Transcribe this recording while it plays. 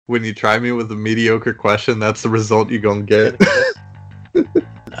when you try me with a mediocre question, that's the result you gonna get.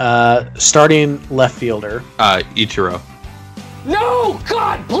 Starting left fielder. Ichiro. No!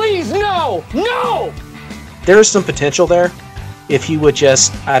 God, please, no! No! There is some potential there if he would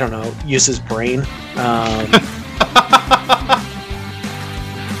just, I don't know, use his brain.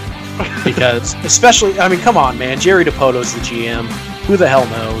 Because, especially, I mean, come on, man. Jerry DiPoto's the GM. Who the hell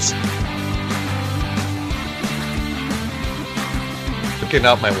knows? Looking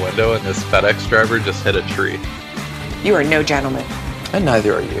out my window and this FedEx driver just hit a tree. You are no gentleman. And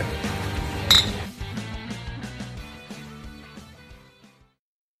neither are you.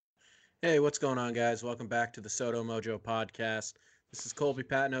 Hey, what's going on, guys? Welcome back to the Soto Mojo podcast. This is Colby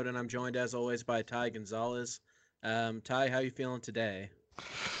Patnode, and I'm joined, as always, by Ty Gonzalez. Ty, how you feeling today?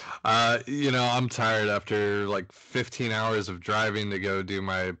 I'm tired after like 15 hours of driving to go do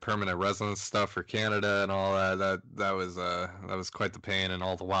my permanent residence stuff for Canada and all that. That was quite the pain, and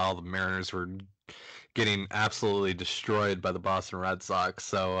all the while the Mariners were getting absolutely destroyed by the Boston Red Sox.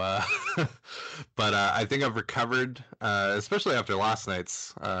 So, but I think I've recovered, especially after last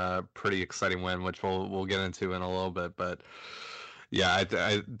night's pretty exciting win, which we'll get into in a little bit. But yeah,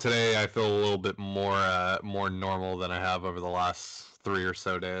 today I feel a little bit more normal than I have over the last 3 or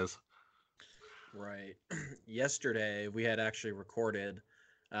so days. Right. Yesterday we had actually recorded.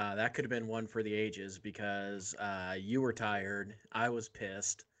 That could have been one for the ages because you were tired, I was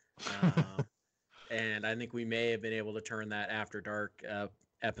pissed. And I think we may have been able to turn that After Dark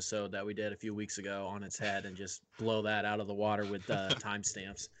episode that we did a few weeks ago on its head and just blow that out of the water with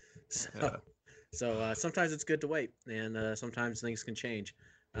timestamps. So sometimes it's good to wait, and sometimes things can change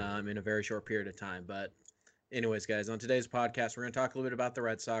in a very short period of time. But anyways, guys, on today's podcast, we're going to talk a little bit about the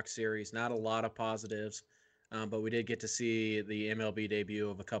Red Sox series. Not a lot of positives, but we did get to see the MLB debut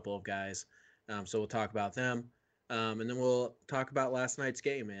of a couple of guys. So we'll talk about them, and then we'll talk about last night's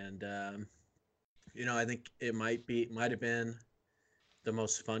game. And I think it might have been the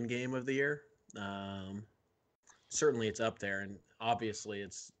most fun game of the year. Certainly it's up there, and obviously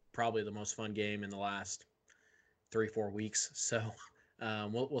it's probably the most fun game in the last 3-4 weeks. So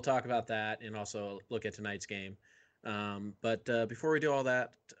we'll talk about that and also look at tonight's game. But before we do all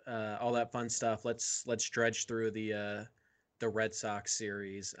that fun stuff, let's dredge through the Red Sox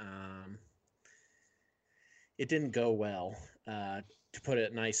series. It didn't go well, to put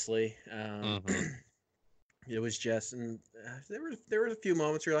it nicely. It was just, and there were a few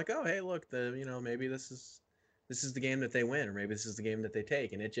moments where you're like, oh, hey, look, maybe this is the game that they win, or maybe this is the game that they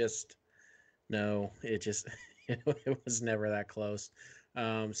take, and it was never that close.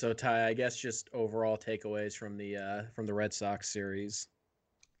 So Ty, I guess just overall takeaways from the Red Sox series.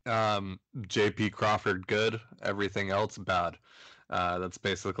 JP Crawford good, everything else bad. That's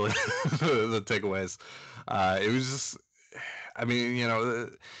basically the takeaways. It was just, I mean,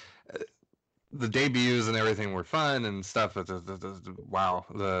 the debuts and everything were fun and stuff. Wow,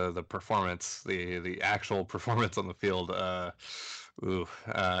 the performance, the actual performance on the field.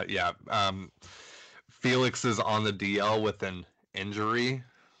 Yeah. Felix is on the DL with an injury,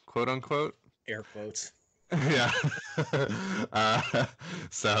 quote unquote. Air quotes. Yeah.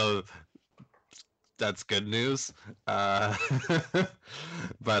 So that's good news. But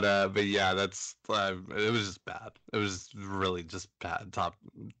yeah, that's it was just bad. It was really just bad, top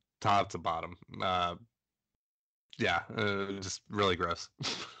to bottom. Yeah, just really gross.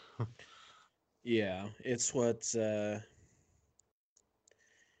 Yeah, it's what's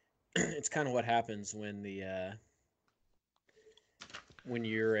it's kind of what happens when when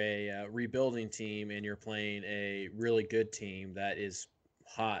you're a rebuilding team and you're playing a really good team that is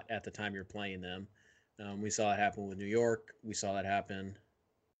hot at the time you're playing them. We saw that happen with New York. We saw that happen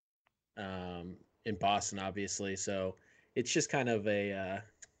in Boston, obviously. So it's just kind of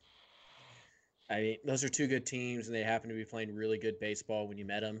those are two good teams, and they happen to be playing really good baseball when you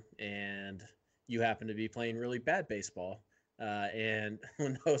met them, and you happen to be playing really bad baseball. And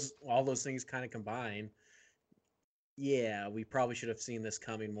when all those things kind of combine, yeah, we probably should have seen this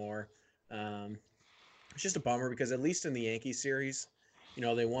coming more. It's just a bummer because at least in the Yankees series,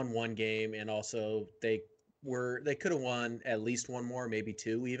 they won one game, and also they could have won at least one more, maybe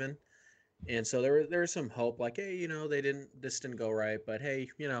two even. And so there was some hope, like, hey, this didn't go right, but hey,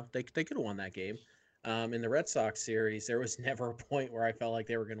 they could have won that game. In the Red Sox series, there was never a point where I felt like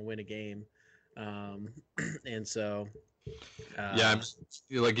they were going to win a game. And so yeah,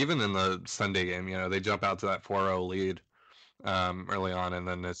 like even in the Sunday game, they jump out to that 4-0 lead early on, and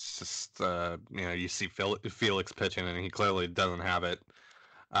then it's just you see Felix pitching, and he clearly doesn't have it.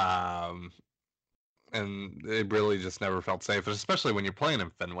 And it really just never felt safe, especially when you're playing in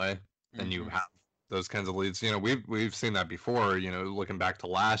Fenway and you have those kinds of leads. You know, we've seen that before. You know, looking back to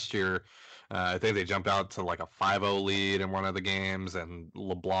last year, I think they jumped out to like a 5-0 lead in one of the games, and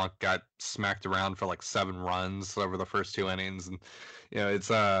LeBlanc got smacked around for like 7 runs over the first 2 innings, and you know,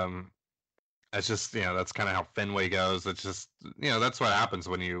 it's just, you know, that's kind of how Fenway goes. It's just, you know, that's what happens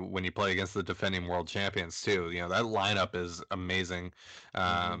when you play against the defending world champions too. You know, that lineup is amazing.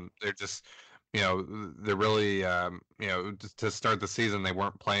 They're just, you know, they're really, you know, to start the season they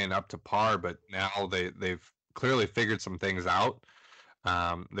weren't playing up to par, but now they've clearly figured some things out.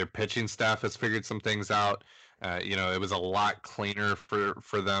 Their pitching staff has figured some things out. You know, it was a lot cleaner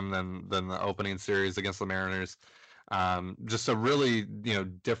for them than the opening series against the Mariners. Just a really, you know,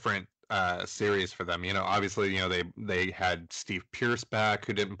 different series for them. You know, obviously, you know, they had Steve Pearce back,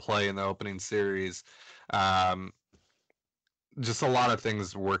 who didn't play in the opening series. Just a lot of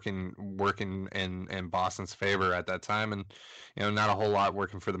things working in Boston's favor at that time, and you know, not a whole lot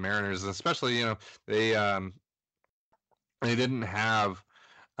working for the Mariners, and especially, you know, they didn't have.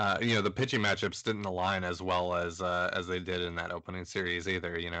 You know, the pitching matchups didn't align as well as they did in that opening series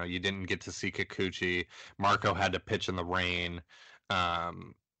either. You know, you didn't get to see Kikuchi. Marco had to pitch in the rain.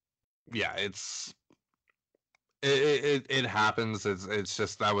 Yeah, it happens. It's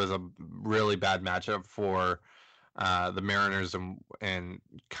just that was a really bad matchup for the Mariners, and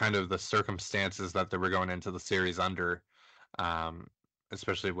kind of the circumstances that they were going into the series under,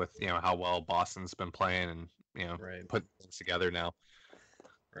 especially with, you know, how well Boston's been playing, and you know, Right. put things together now.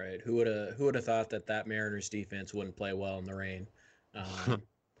 Right. Who would have thought that Mariners defense wouldn't play well in the rain?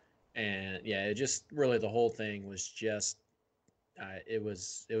 And yeah, it just really, the whole thing was just it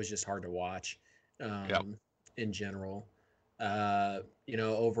was just hard to watch. Yep. In general, you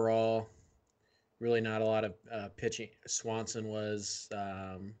know, overall, really not a lot of pitching. Swanson was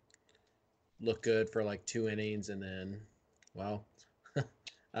looked good for like 2 innings, and then, well,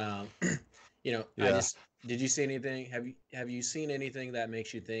 um, you know, Yeah. did you see anything? Have you seen anything that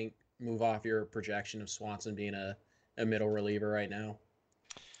makes you think move off your projection of Swanson being a middle reliever right now?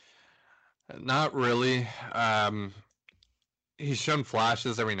 Not really. He's shown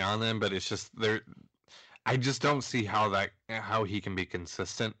flashes every now and then, but it's just there. I just don't see how he can be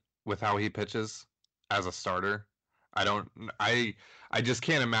consistent with how he pitches as a starter. I don't. I just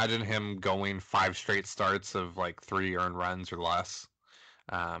can't imagine him going 5 straight starts of like 3 earned runs or less.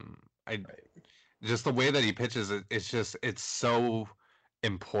 I Right. just the way that he pitches it, it's so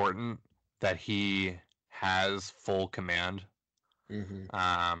important that he has full command. Mm-hmm.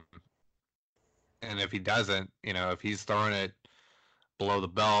 Um, and if he doesn't, you know, if he's throwing it below the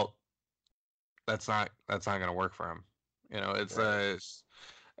belt, that's not going to work for him. You know, Right.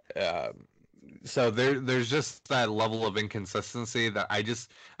 uh, so there's just that level of inconsistency that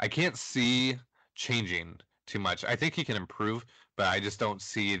I can't see changing too much. I think he can improve, but I just don't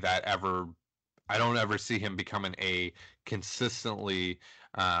see that ever. I don't ever see him becoming a consistently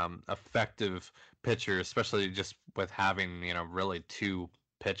effective pitcher, especially just with having, you know, really 2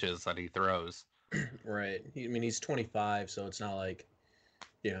 pitches that he throws. Right. I mean, he's 25, so it's not like,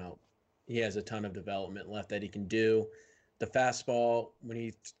 you know, he has a ton of development left that he can do. The fastball, when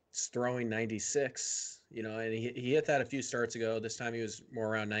he's throwing 96, you know, and he hit that a few starts ago. This time he was more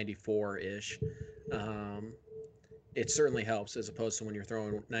around 94 ish. Um, it certainly helps as opposed to when you're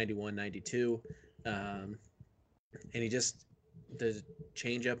throwing 91, 92. Um, and the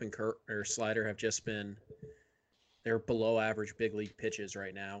changeup and or slider have just been, they're below average big league pitches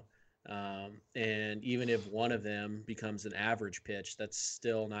right now. And even if one of them becomes an average pitch, that's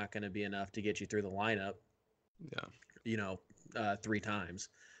still not going to be enough to get you through the lineup, Yeah. you know, 3 times.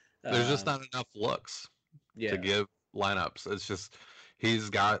 There's just Um, not enough looks to yeah. give lineups. It's just he's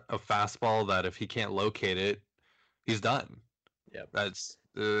got a fastball that if he can't locate it, he's done. Yep. That's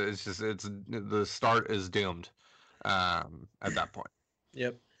it's the start is doomed at that point.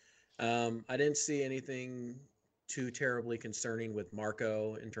 Yep. I didn't see anything too terribly concerning with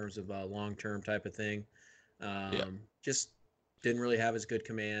Marco in terms of a long-term type of thing. Yeah. Just didn't really have as good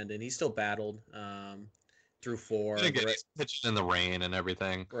command, and he still battled through 4. And again, he's pitching in the rain and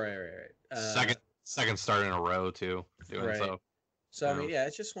everything. Right. Second start in a row too, doing Right. so. So I Yeah. mean, yeah,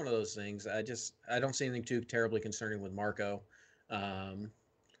 it's just one of those things. I don't see anything too terribly concerning with Marco.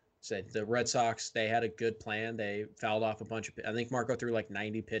 Said the Red Sox, they had a good plan. They fouled off a bunch of. I think Marco threw like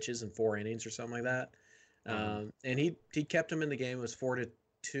 90 pitches in 4 innings or something like that. And he kept him in the game. It was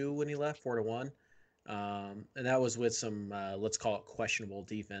 4-2 when he left, 4-1. And that was with some let's call it questionable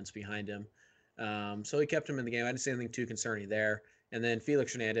defense behind him. So he kept him in the game. I didn't see anything too concerning there. And then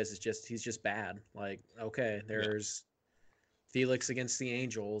Felix Hernandez he's just bad. Like, okay, there's Felix against the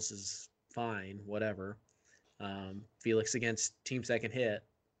Angels is fine, whatever. Felix against teams that can hit,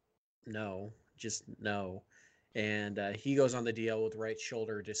 no, just no. And he goes on the DL with right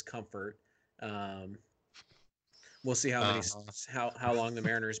shoulder discomfort. We'll see how many how long the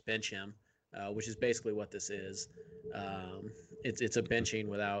Mariners bench him, which is basically what this is. It's a benching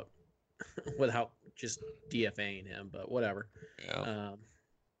without without just DFAing him, but whatever. Yeah.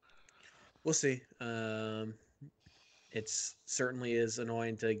 We'll see. It's certainly is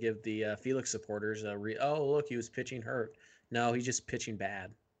annoying to give the Felix supporters oh look, he was pitching hurt. No, he's just pitching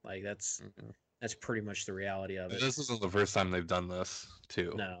bad. Like that's pretty much the reality of it. This isn't the first time they've done this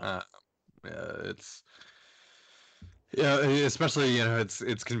too. No. Yeah, especially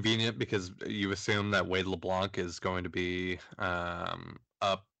it's convenient because you assume that Wade LeBlanc is going to be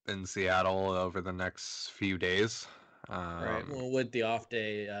up in Seattle over the next few days. Right. Well, with the off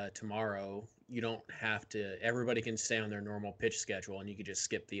day tomorrow, you don't have to. Everybody can stay on their normal pitch schedule, and you can just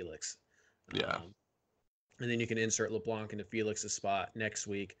skip Felix. Yeah. And then you can insert LeBlanc into Felix's spot next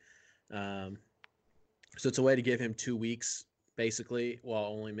week. So it's a way to give him 2 weeks, basically, while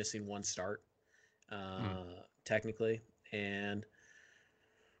only missing one start, technically. And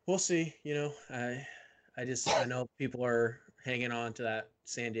we'll see. I know people are hanging on to that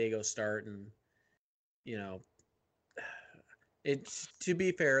San Diego start, and it's, to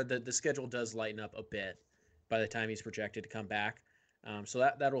be fair, the schedule does lighten up a bit by the time he's projected to come back. So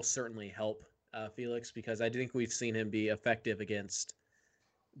that will certainly help Felix, because I think we've seen him be effective against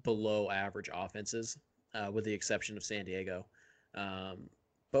below average offenses, with the exception of San Diego.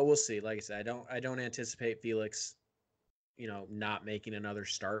 But we'll see. Like I said, I don't anticipate Felix, not making another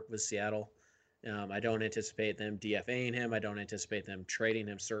start with Seattle. I don't anticipate them DFAing him. I don't anticipate them trading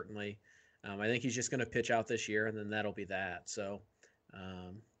him, certainly. I think he's just going to pitch out this year, and then that'll be that. So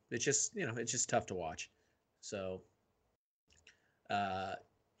it's just, it's just tough to watch. So, other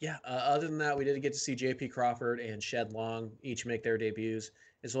than that, we did get to see J.P. Crawford and Shed Long each make their debuts,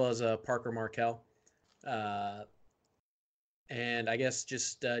 as well as Parker Markel. And I guess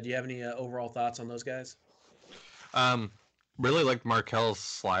just, do you have any overall thoughts on those guys? Really liked Markel's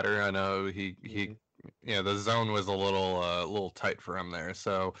slider. I know he the zone was a little tight for him there.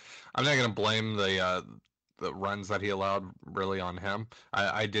 So I'm not going to blame the runs that he allowed really on him.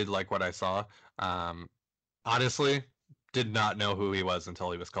 I did like what I saw. Honestly, did not know who he was until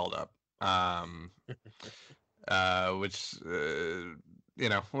he was called up. Which I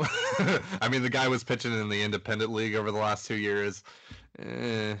mean, the guy was pitching in the independent league over the last 2 years.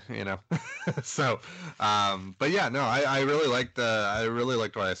 So, but yeah, no, I really liked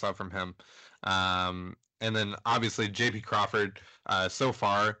what I saw from him. And then obviously JP Crawford, so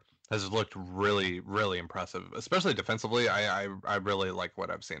far has looked really, really impressive, especially defensively. I really like what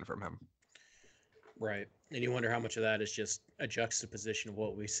I've seen from him. Right. And you wonder how much of that is just a juxtaposition of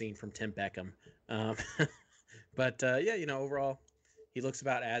what we've seen from Tim Beckham. But overall, he looks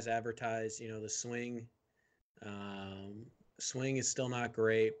about as advertised. The swing is still not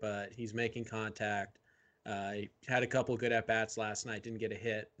great, but he's making contact. He had a couple good at-bats last night, didn't get a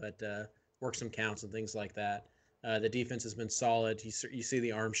hit, but worked some counts and things like that. The defense has been solid. You see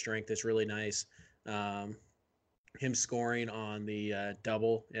the arm strength is really nice. Him scoring on the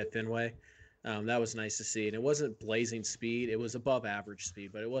double at Fenway, that was nice to see. And it wasn't blazing speed. It was above average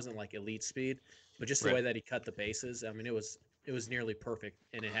speed, but it wasn't like elite speed. But just the way that he cut the bases, I mean, it was nearly perfect,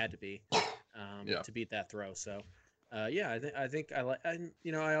 and it had to be to beat that throw. So, I think I like.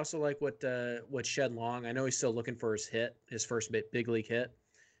 I also like what Shed Long. I know he's still looking for his first big league hit,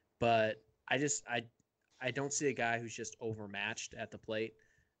 but I don't see a guy who's just overmatched at the plate.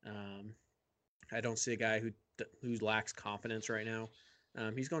 I don't see a guy who lacks confidence right now.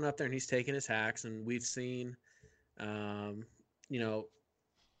 He's going up there and he's taking his hacks, and we've seen,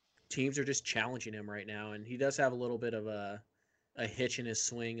 teams are just challenging him right now, and he does have a little bit of a hitch in his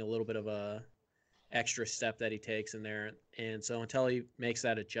swing, a little bit of a extra step that he takes in there, and so until he makes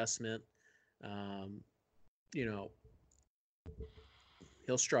that adjustment, he'll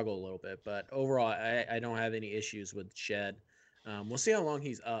struggle a little bit. But overall, I don't have any issues with Shed. We'll see how long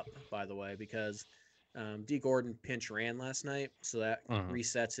he's up, by the way, because D. Gordon pinch ran last night, so that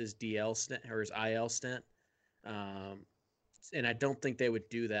resets his DL stint or his IL stint. And I don't think they would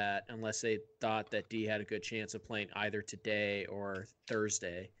do that unless they thought that D had a good chance of playing either today or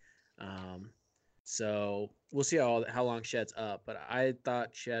Thursday. So we'll see how long Shed's up. But I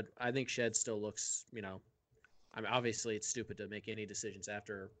think Shed still looks, I mean, obviously it's stupid to make any decisions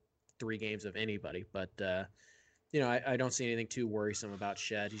after 3 games of anybody, but I don't see anything too worrisome about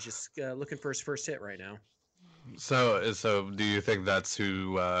Shed. He's just looking for his first hit right now. So do you think that's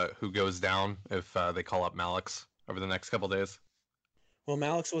who goes down if they call up Malix over the next couple days? Well,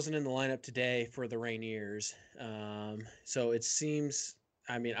 Malix wasn't in the lineup today for the Rainiers, so it seems.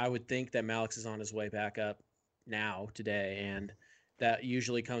 I mean, I would think that Malik is on his way back up now today, and that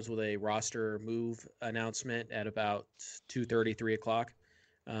usually comes with a roster move announcement at about 2:30, 3 o'clock.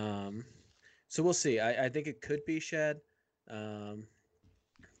 Um, so we'll see. I think it could be Shed, um,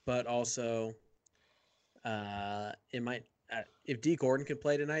 but also it might. If D Gordon can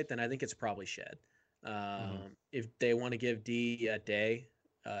play tonight, then I think it's probably Shed. If they want to give D a day,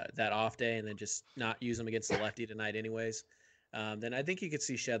 that off day, and then just not use him against the lefty tonight, anyways, then I think you could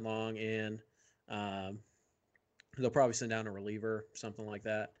see Shed Long, and they'll probably send down a reliever, something like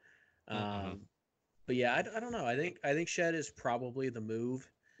that. But yeah, I don't know. I think Shed is probably the move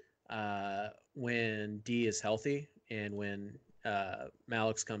when D is healthy and when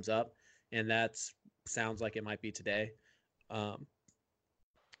Malix comes up, and that sounds like it might be today. So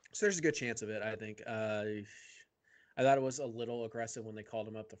there's a good chance of it, I think. I thought it was a little aggressive when they called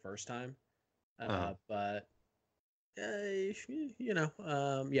him up the first time, but yeah,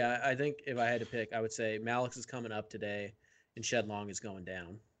 I think if I had to pick, I would say Malix is coming up today, and Shed Long is going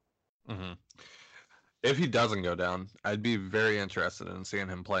down. If he doesn't go down, I'd be very interested in seeing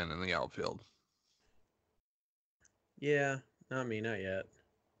him playing in the outfield. Yeah, not yet.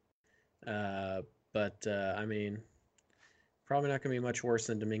 But I mean, probably not going to be much worse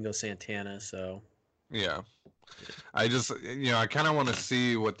than Domingo Santana. So yeah, I just I kind of want to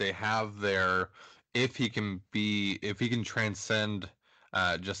see what they have there. If he can transcend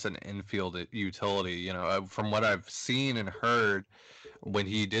just an infield utility. From what I've seen and heard, when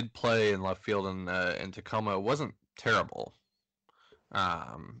he did play in left field in Tacoma, it wasn't terrible.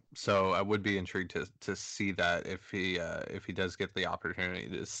 So I would be intrigued to see that if he does get the opportunity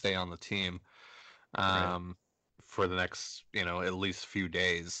to stay on the team for the next at least few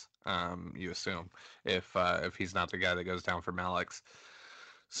days. You assume if he's not the guy that goes down for Malix.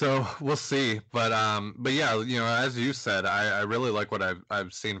 So we'll see, but yeah, as you said, I really like what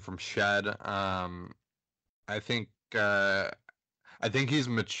I've seen from Shed. I think he's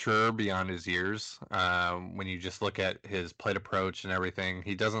mature beyond his years. When you just look at his plate approach and everything,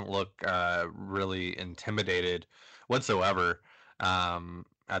 he doesn't look really intimidated whatsoever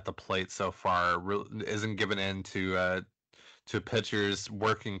at the plate so far. Isn't given in to pitchers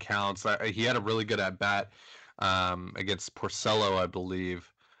working counts. He had a really good at bat against Porcello, I believe,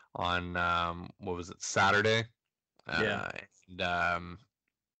 on what was it, Saturday? Yeah. And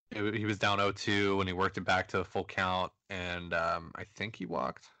he was down 0-2 when he worked it back to a full count, and I think he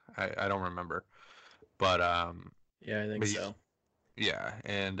walked. I don't remember, but yeah, I think so. Yeah,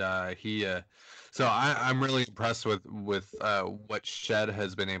 and so I'm really impressed with what Shed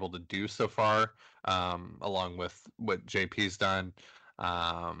has been able to do so far, along with what JP's done.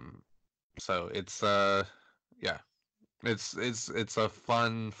 So it's yeah, it's a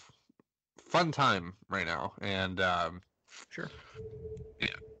fun time right now, and sure. Yeah.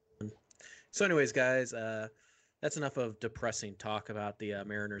 So, anyways, guys, that's enough of depressing talk about the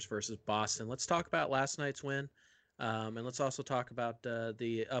Mariners versus Boston. Let's talk about last night's win, and let's also talk about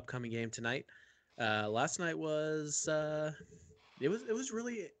the upcoming game tonight. Last night was it was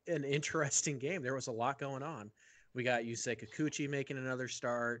really an interesting game. There was a lot going on. We got Yusei Kikuchi making another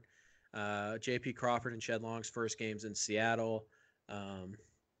start. J.P. Crawford and Shed Long's first games in Seattle.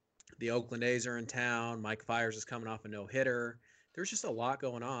 The Oakland A's are in town. Mike Fiers is coming off a no-hitter. There's just a lot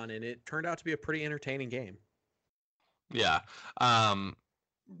going on, and it turned out to be a pretty entertaining game. Yeah.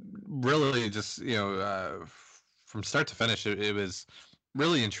 Really just, from start to finish, it was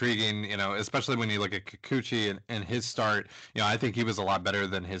really intriguing, especially when you look at Kikuchi and his start. I think he was a lot better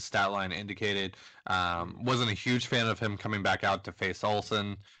than his stat line indicated. Wasn't a huge fan of him coming back out to face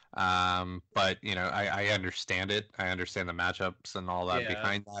Olsen. But I understand it. I understand the matchups and all that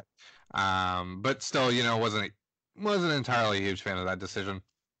behind that. But still, wasn't entirely a huge fan of that decision.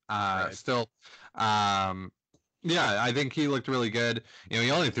 Right. Still, yeah, I think he looked really good. He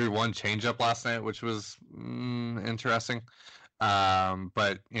only threw one changeup last night, which was interesting.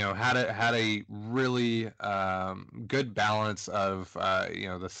 But had a really good balance of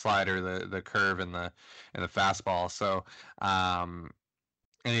the slider, the curve, and the fastball. So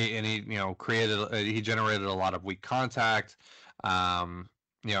and he he generated a lot of weak contact.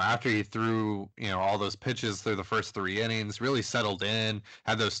 After he threw all those pitches through the first 3 innings, really settled in,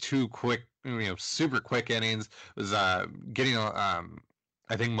 had those 2 quick, super quick innings. Was getting I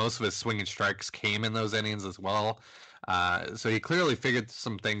think most of his swinging strikes came in those innings as well. So he clearly figured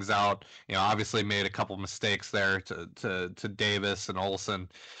some things out. Obviously made a couple mistakes there to Davis and Olsen.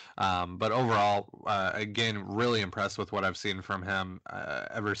 But overall, again, really impressed with what I've seen from him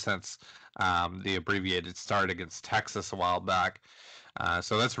ever since the abbreviated start against Texas a while back.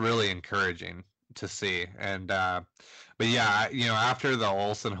 So that's really encouraging. to see. And but yeah, after the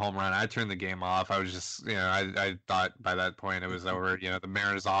Olsen home run, I turned the game off. I was just, I thought by that point it was over. The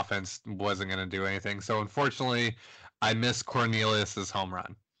Mariners offense wasn't going to do anything. So unfortunately, I missed Cornelius's home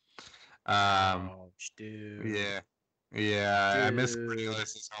run. Dude. Yeah. Yeah, I missed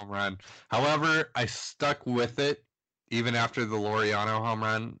Cornelius's home run. However, I stuck with it even after the Laureano home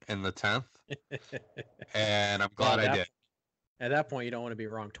run in the 10th. And I'm glad I did. At that point, you don't want to be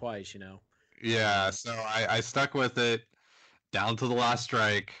wrong twice, Yeah, so I stuck with it down to the last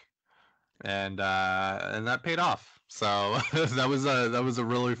strike, and that paid off. So that was a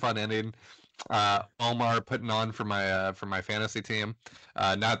really fun ending. Omar putting on for my fantasy team,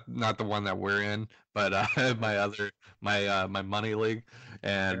 not the one that we're in, but my money league,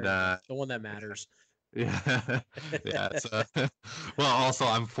 and the one that matters. Yeah, yeah. So, well, also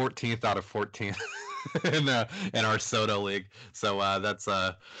I'm 14th out of 14 in our Soto league, so that's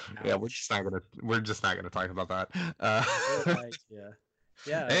yeah, we're just not gonna talk about that. Right,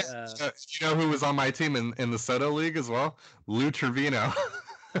 yeah. Hey, you know who was on my team in the Soto league as well? Lou Trevino.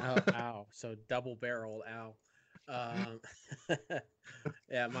 Ow. So double barrel, ow.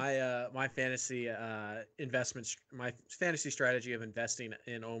 Yeah, my fantasy my fantasy strategy of investing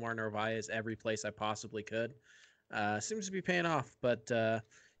in Omar Narvaez every place I possibly could seems to be paying off. But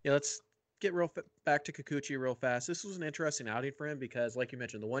let's get back to Kikuchi real fast. This was an interesting outing for him because, like you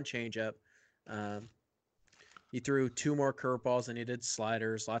mentioned, the one changeup, he threw 2 more curveballs than he did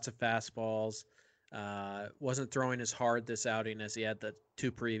sliders, lots of fastballs. Wasn't throwing as hard this outing as he had the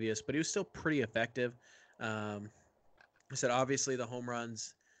 2 previous, but he was still pretty effective. I said, obviously the home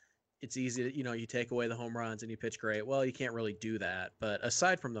runs, it's easy to, you take away the home runs and you pitch great. Well, you can't really do that. But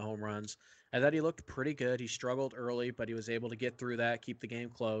aside from the home runs, I thought he looked pretty good. He struggled early, but he was able to get through that, keep the game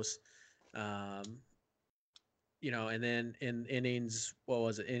close. And then in innings,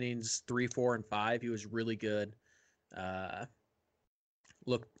 innings 3, 4, and 5, he was really good.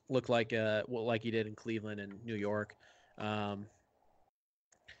 Looked like like he did in Cleveland and New York.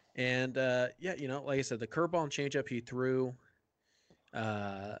 And like I said, the curveball and changeup he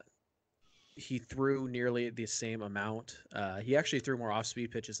threw nearly the same amount. He actually threw more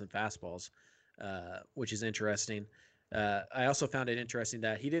off-speed pitches than fastballs, which is interesting. I also found it interesting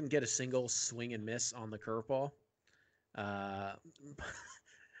that he didn't get a single swing and miss on the curveball,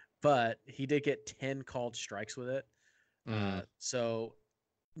 but he did get 10 called strikes with it. So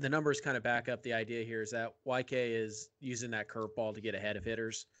the numbers kind of back up the idea here is that YK is using that curveball to get ahead of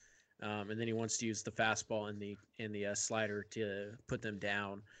hitters. And then he wants to use the fastball in the slider to put them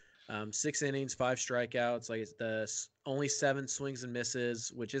down. 6 innings, 5 strikeouts. Like only 7 swings and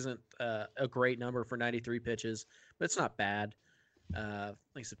misses, which isn't a great number for 93 pitches, but it's not bad. Like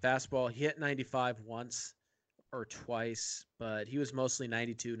I said, fastball, he hit 95 once or twice, but he was mostly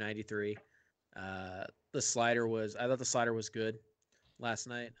 92, 93. I thought the slider was good last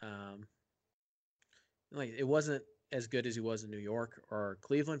night. It wasn't as good as he was in New York or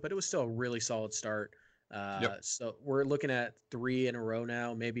Cleveland, but it was still a really solid start. So we're looking at 3 in a row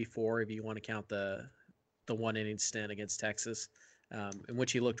now, maybe 4 if you want to count the 1 inning stint against Texas, in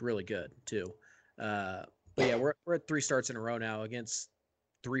which he looked really good too. But yeah, we're at 3 starts in a row now against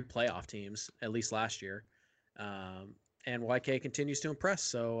 3 playoff teams, at least last year. And YK continues to impress.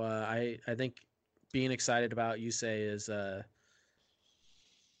 So I think being excited about Yusei is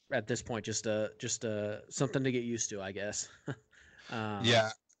at this point just something to get used to, I guess.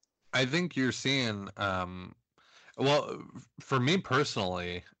 Yeah, I think you're seeing well, for me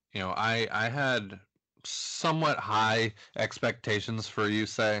personally, I had somewhat high expectations for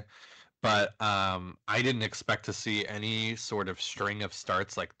Yusei, but I didn't expect to see any sort of string of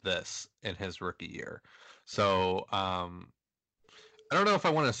starts like this in his rookie year. So I don't know if I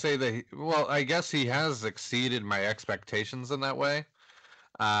want to say that I guess he has exceeded my expectations in that way.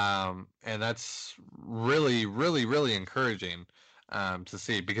 And that's really, really, really encouraging to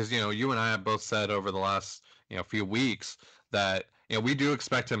see, because you and I have both said over the last few weeks that we do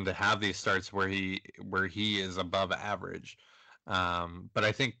expect him to have these starts where he is above average, but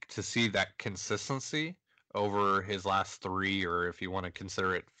I think to see that consistency over his last 3, or if you want to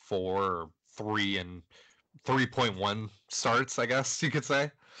consider it 4 or 3 and 3.1 starts, I guess you could say,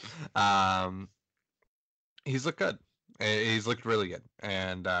 he's looked good. He's looked really good,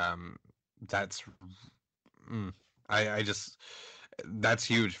 and that's that's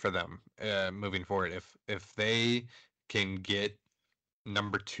huge for them moving forward. If they can get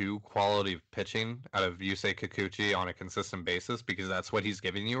number 2 quality of pitching out of Yusei Kikuchi on a consistent basis, because that's what he's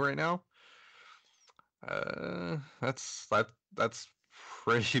giving you right now. That's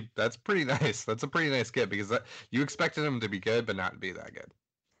pretty nice. That's a pretty nice get, because you expected him to be good, but not to be that good.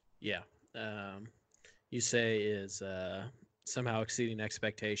 Yeah, you say is somehow exceeding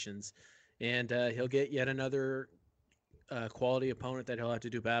expectations, and he'll get yet another quality opponent that he'll have to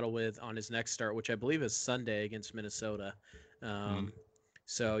do battle with on his next start, which I believe is Sunday against Minnesota.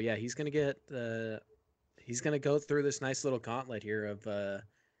 So yeah, he's gonna go through this nice little gauntlet here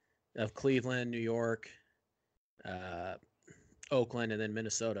of Cleveland, New York, Oakland, and then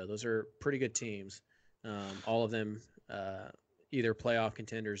Minnesota. Those are pretty good teams. All of them either playoff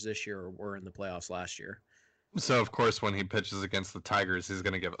contenders this year or were in the playoffs last year. So of course, when he pitches against the Tigers, he's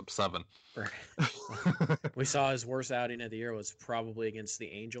going to give up 7. Right. We saw his worst outing of the year was probably against the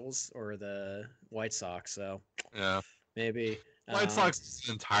Angels or the White Sox. So yeah, maybe White Sox is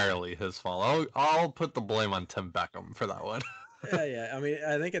entirely his fault. I'll put the blame on Tim Beckham for that one. Yeah. I mean,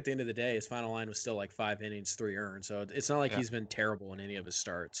 I think at the end of the day, his final line was still like 5 innings, 3 earned. So it's not like he's been terrible in any of his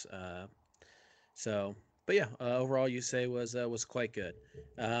starts. But yeah, overall, you say was quite good.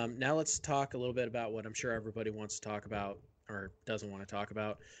 Now let's talk a little bit about what I'm sure everybody wants to talk about or doesn't want to talk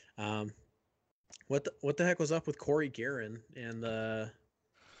about. What the heck was up with Corey Guerin and the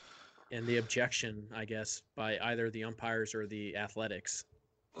objection, I guess, by either the umpires or the Athletics?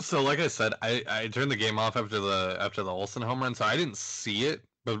 So, like I said, I turned the game off after the Olsen home run, so I didn't see it.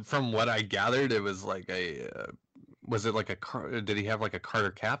 But from what I gathered, it was like did he have like a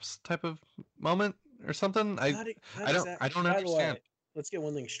Carter Capps type of moment or something? I don't By understand. the way, let's get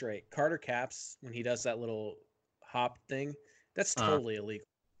one thing straight. Carter Capps, when he does that little hop thing, that's totally illegal.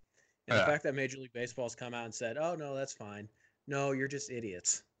 And the fact that Major League Baseball's come out and said, "Oh no, that's fine." No, you're just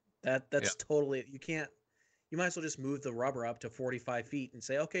idiots. That's totally you might as well just move the rubber up to 45 feet and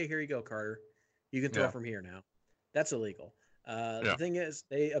say, "Okay, here you go, Carter. You can throw from here now." That's illegal. The thing is,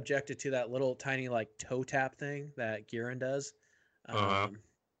 they objected to that little tiny like toe tap thing that Guerin does.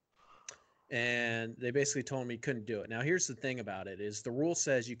 And they basically told me he couldn't do it. Now, here's the thing about it is the rule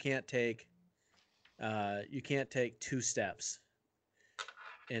says you can't take 2 steps.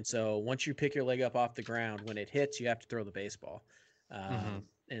 And so once you pick your leg up off the ground, when it hits, you have to throw the baseball.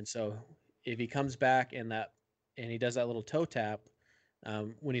 And so if he comes back and he does that little toe tap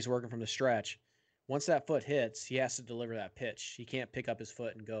when he's working from the stretch, once that foot hits, he has to deliver that pitch. He can't pick up his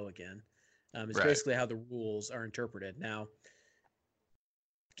foot and go again. It's basically how the rules are interpreted. Now,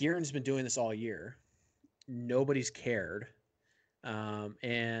 Guerin's been doing this all year. Nobody's cared.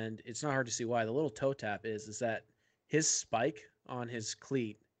 And it's not hard to see why. The little toe tap is that his spike on his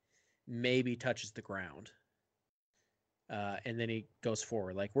cleat maybe touches the ground. And then he goes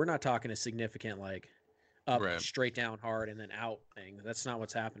forward. Like, we're not talking a significant, like, up, straight down hard, and then out thing. That's not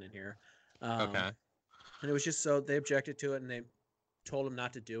what's happening here. Okay. And it was just so they objected to it, and they told him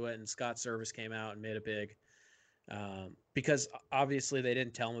not to do it, and Scott Service came out and made a big because obviously they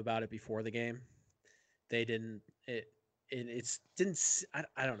didn't tell him about it before the game. They didn't. I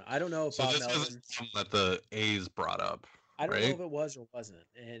don't know. I don't know if Bob Melvin, was something that the A's brought up. I don't know if it was or wasn't,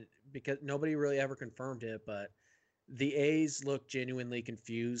 and because nobody really ever confirmed it, but the A's looked genuinely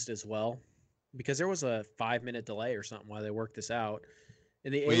confused as well because there was a 5-minute delay or something while they worked this out.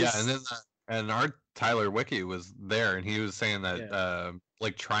 And the A's, and our Tyler Wiki was there, and he was saying that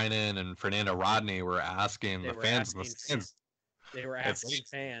like Trinan and Fernando Rodney were asking the fans in the stands. They were asking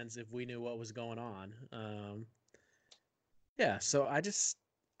fans if we knew what was going on. So I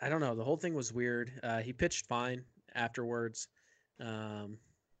don't know. The whole thing was weird. He pitched fine afterwards. I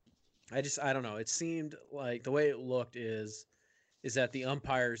don't know. It seemed like the way it looked is that the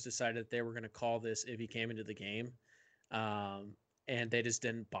umpires decided that they were going to call this if he came into the game. And they just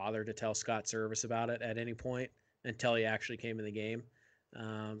didn't bother to tell Scott Service about it at any point until he actually came in the game.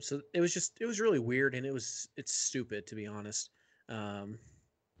 So it was really weird, and it's stupid, to be honest.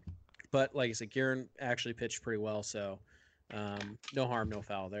 But like I said, Guerin actually pitched pretty well, so no harm, no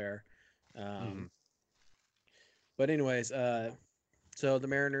foul there. But anyways, so the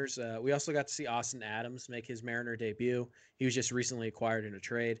Mariners, we also got to see Austin Adams make his Mariner debut. He was just recently acquired in a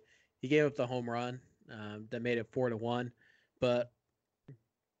trade. He gave up the home run that made it 4-1. But,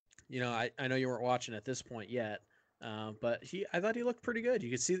 I know you weren't watching at this point yet, but I thought he looked pretty good. You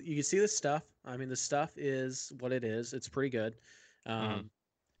could see the stuff. I mean, the stuff is what it is. It's pretty good.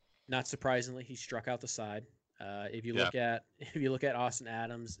 Not surprisingly, he struck out the side. If you look at Austin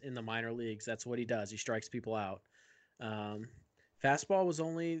Adams in the minor leagues, that's what he does. He strikes people out. Fastball was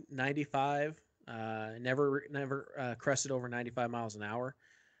only 95. Never crested over 95 miles an hour.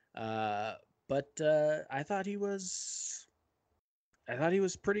 But I thought he was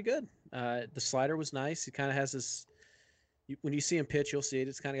pretty good. The slider was nice. He kind of has this. When you see him pitch, you'll see it.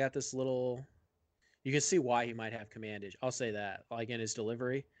 It's kind of got this little. You can see why he might have command edge. I'll say that, like in his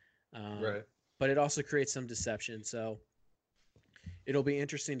delivery. But it also creates some deception. So it'll be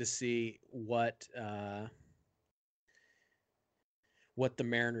interesting to see what the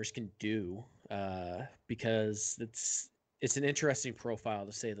Mariners can do, because it's an interesting profile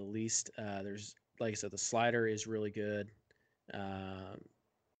to say the least. There's, like I said, the slider is really good.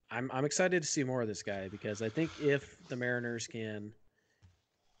 I'm excited to see more of this guy, because I think if the Mariners can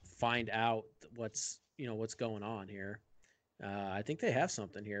find out what's going on here, I think they have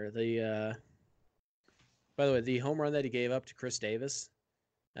something here. By the way, the home run that he gave up to Chris Davis,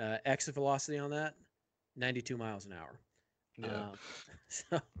 exit velocity on that, 92 miles an hour. Yeah.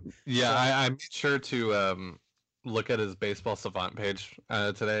 So, I made sure to look at his Baseball Savant page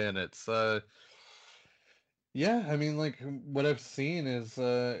today, and it's yeah, I mean, like what I've seen is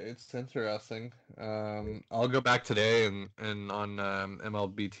it's interesting. I'll go back today and on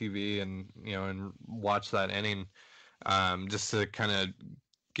MLB TV and watch that inning, just to kind of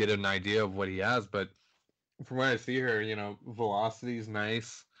get an idea of what he has. But from what I see here, velocity is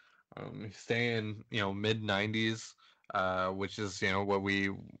nice. He's staying mid 90s, which is what we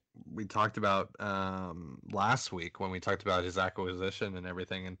talked about last week when we talked about his acquisition and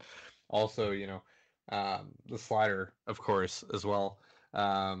everything, and also the slider, of course, as well.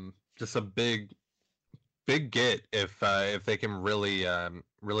 Just a big get if they can really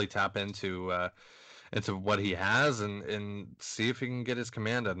tap into what he has and see if he can get his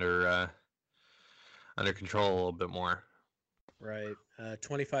command under control a little bit more. Right.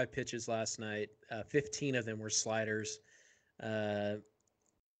 25 pitches last night. 15 of them were sliders.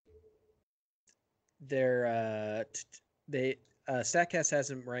 Statcast has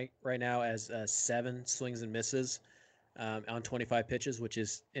him right now as 7 swings and misses on 25 pitches, which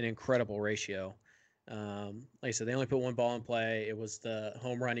is an incredible ratio. Like I said, they only put one ball in play. It was the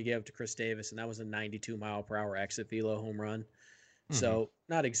home run he gave to Chris Davis, and that was a 92-mile-per-hour exit velo home run. Mm-hmm. So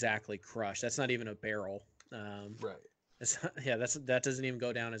not exactly crushed. That's not even a barrel. Right. That doesn't even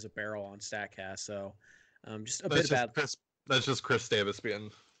go down as a barrel on Statcast. So just a bit bad. That's just Chris Davis being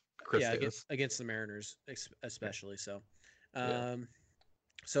Chris Davis. Against the Mariners especially. So.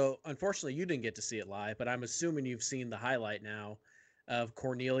 So unfortunately you didn't get to see it live, but I'm assuming you've seen the highlight now of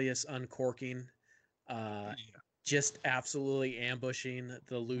Cornelius uncorking, just absolutely ambushing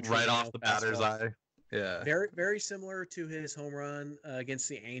the Lou right off the batter's eye. Yeah. Very, very similar to his home run against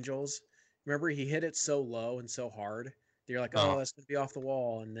the Angels. Remember, he hit it so low and so hard that you're like, oh, that's going to be off the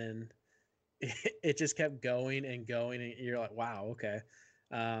wall. And then it just kept going and going. And you're like, wow, okay.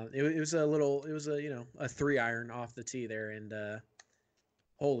 It was a 3-iron off the tee there, and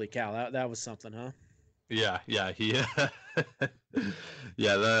holy cow, that was something, huh? Yeah, I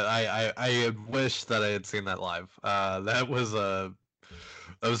wish that I had seen that live. That was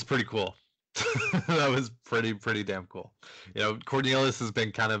pretty cool. That was pretty damn cool. Cornelius has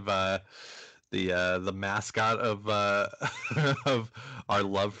been kind of the mascot of of our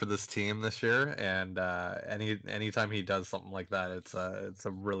love for this team this year, and anytime he does something like that, it's a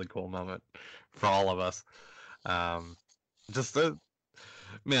really cool moment for all of us.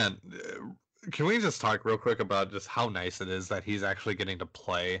 Man, can we just talk real quick about just how nice it is that he's actually getting to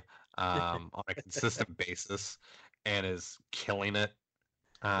play on a consistent basis and is killing it?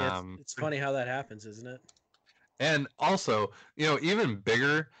 It's funny how that happens, isn't it? And also, even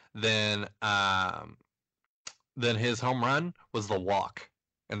bigger than his home run was the walk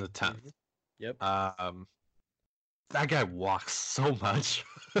in the 10th. Mm-hmm. Yep. That guy walks so much.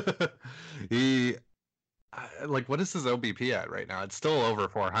 What is his OBP at right now? It's still over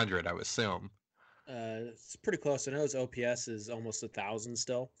 400, I would assume. It's pretty close. I know his OPS is almost 1,000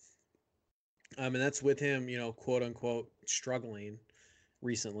 still. And that's with him, quote unquote, struggling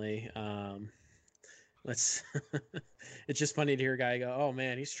recently. It's just funny to hear a guy go, oh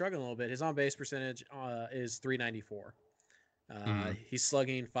man, he's struggling a little bit. His on base percentage is 394. He's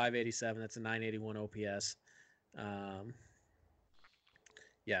slugging 587. That's a 981 OPS.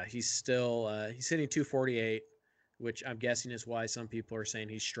 He's still he's hitting 248, which I'm guessing is why some people are saying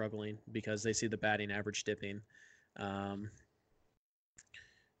he's struggling, because they see the batting average dipping.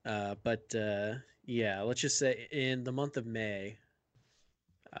 Let's just say in the month of May,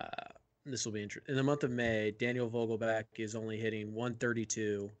 this will be interesting. In the month of May, Daniel Vogelbach is only hitting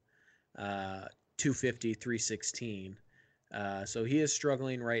 132, 250, 316. So he is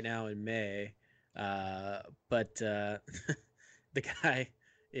struggling right now in May. But the guy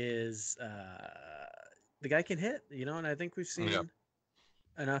is the guy can hit, and I think we've seen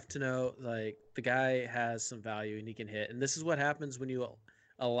enough to know like the guy has some value and he can hit. And this is what happens when you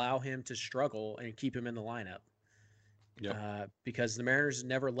allow him to struggle and keep him in the lineup. Yep. Because the Mariners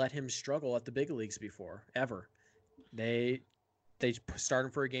never let him struggle at the big leagues before, ever. They start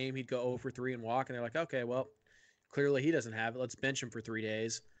him for a game, he'd go 0 for 3 and walk, and they're like, okay, well, Clearly, he doesn't have it. Let's bench him for 3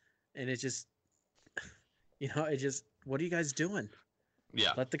 days, and it just, what are you guys doing?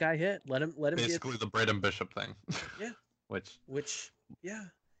 Yeah. Let the guy hit. Let him Basically the Braden Bishop thing. Yeah. Which, yeah.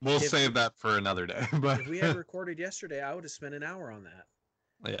 We'll save that for another day. But if we had recorded yesterday, I would have spent an hour on that.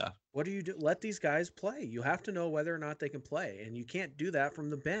 Yeah. What do you do? Let these guys play. You have to know whether or not they can play, and you can't do that from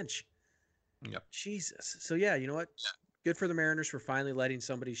the bench. Yep. Jesus. So yeah, you know what? Good for the Mariners for finally letting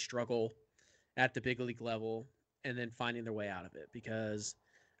somebody struggle at the big league level and then finding their way out of it. Because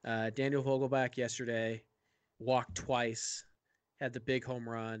Daniel Vogelbach yesterday walked twice, had the big home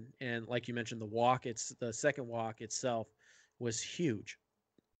run, and like you mentioned, the second walk itself was huge.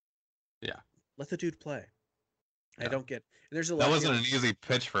 Yeah. Let the dude play. Yeah. I don't get. There's a that wasn't an easy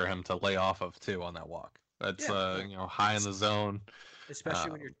pitch for him to lay off of too on that walk. That's high in the zone.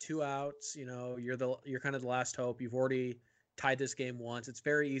 Especially when you're 2 outs, you're kind of the last hope. You've already tied this game once. It's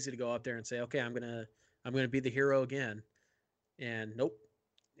very easy to go up there and say, "Okay, I'm gonna be the hero again." And nope.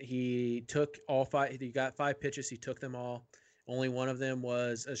 He took all 5. He got 5 pitches. He took them all. Only one of them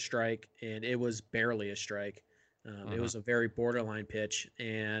was a strike, and it was barely a strike. It was a very borderline pitch,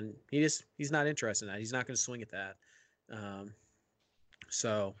 and he's not interested in that. He's not going to swing at that.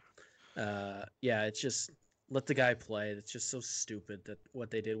 It's just let the guy play. It's just so stupid that what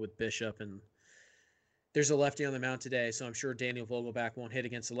they did with Bishop, and there's a lefty on the mound today, so I'm sure Daniel Vogelbach won't hit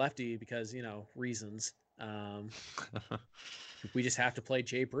against a lefty because, reasons. We just have to play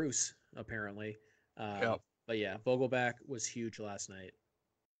Jay Bruce, apparently. Yep. But yeah, Vogelbach was huge last night.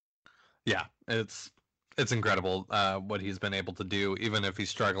 Yeah, it's incredible what he's been able to do. Even if he's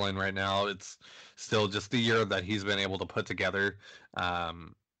struggling right now, it's still just the year that he's been able to put together.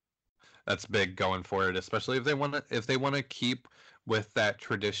 That's big going forward, especially if they want to keep with that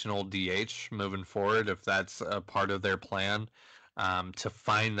traditional DH moving forward. If that's a part of their plan, to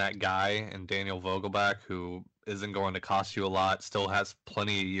find that guy in Daniel Vogelbach who isn't going to cost you a lot, still has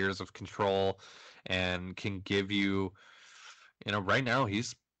plenty of years of control, and can give you, right now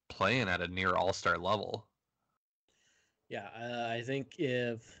he's playing at a near all-star level. Yeah, I think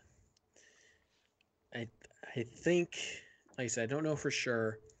I think, like I said, I don't know for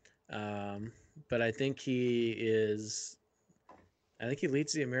sure, but I think he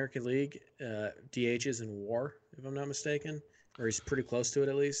leads the American League DHs in WAR, if I'm not mistaken, or he's pretty close to it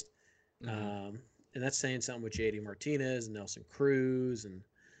at least. And that's saying something with JD Martinez and Nelson Cruz and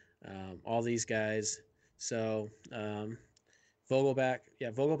all these guys. So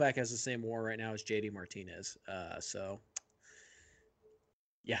Vogelbach has the same WAR right now as JD Martinez.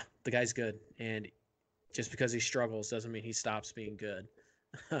 Yeah, the guy's good, and just because he struggles doesn't mean he stops being good.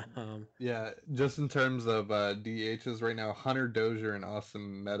 Yeah, just in terms of DHs right now, Hunter Dozier and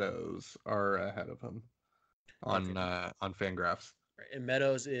Austin Meadows are ahead of him on Fangraphs. And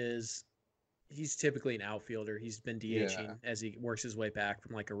Meadows he's typically an outfielder. He's been DHing as he works his way back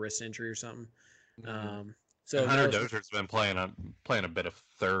from like a wrist injury or something. So Hunter Dozier's been playing a bit of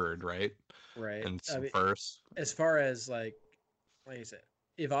third, right? Right. And first. As far as like I said,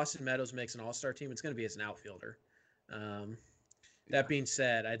 if Austin Meadows makes an all-star team, it's going to be as an outfielder. That being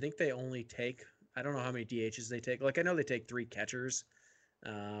said, I think they only take, I don't know how many DHs they take. Like I know they take 3 catchers.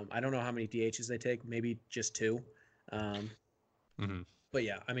 I don't know how many DHs they take, maybe just 2. But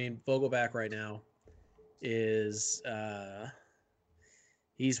yeah, I mean, Vogelbach right now is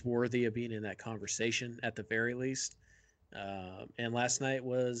he's worthy of being in that conversation at the very least. And last night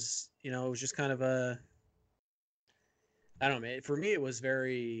was, it was just kind of I don't know, man. For me, it was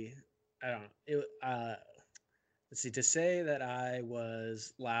very, I don't know. Let's see, to say that I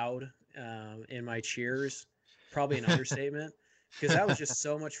was loud in my cheers, probably an understatement, because that was just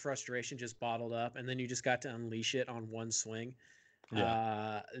so much frustration just bottled up, and then you just got to unleash it on one swing.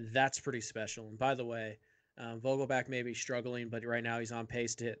 Yeah. That's pretty special. And by the way, Vogelbach may be struggling, but right now he's on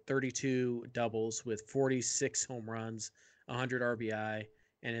pace to hit 32 doubles with 46 home runs, 100 RBI,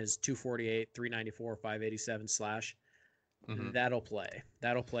 and his 248, 394, 587 slash. That'll play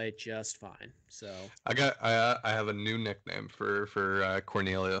just fine. So I have a new nickname for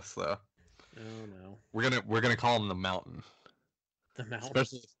Cornelius though. Oh no. We're gonna call him the Mountain. The Mountain.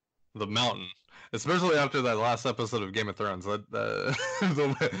 Especially the Mountain. Especially after that last episode of Game of Thrones, the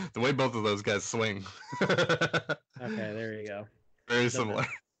way both of those guys swing. Okay, there you go. Very similar.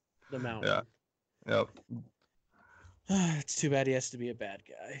 The Mountain. Yeah. Yep. It's too bad he has to be a bad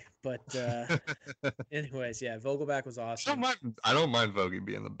guy. But anyways, yeah, Vogelbach was awesome. I don't mind Vogie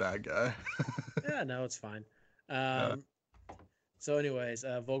being the bad guy. Yeah, no, it's fine. So anyways,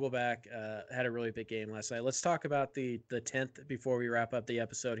 Vogelbach had a really big game last night. Let's talk about the 10th before we wrap up the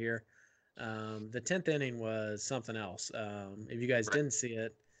episode here. The 10th inning was something else. If you guys didn't see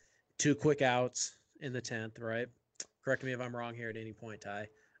it, 2 quick outs in the 10th, right? Correct me if I'm wrong here at any point, Ty.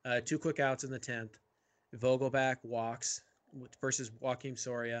 2 quick outs in the 10th. Vogelback walks versus Joakim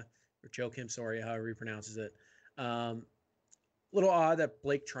Soria, or Joakim Soria, however he pronounces it. Little odd that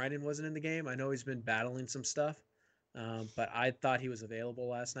Blake Trinan wasn't in the game. I know he's been battling some stuff, but I thought he was available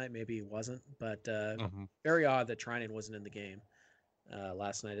last night. Maybe he wasn't, but very odd that Trinan wasn't in the game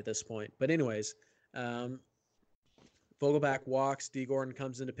last night at this point. But anyways, Vogelback walks. D. Gordon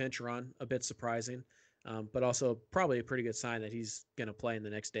comes into pinch run, a bit surprising, but also probably a pretty good sign that he's going to play in the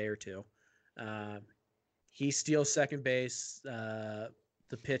next day or two. He steals second base. The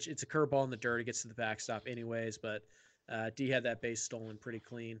pitch, it's a curveball in the dirt. It gets to the backstop anyways, but D had that base stolen pretty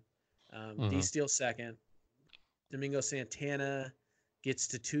clean. D steals second. Domingo Santana gets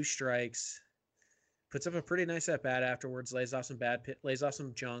to 2 strikes, puts up a pretty nice at bat afterwards, lays off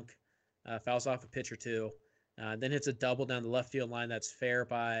some junk, fouls off a pitch or 2, then hits a double down the left field line that's fair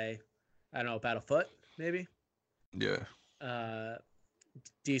by, I don't know, about a foot maybe. Yeah.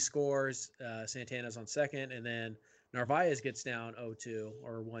 D scores. Santana's on second, and then Narvaez gets down 0-2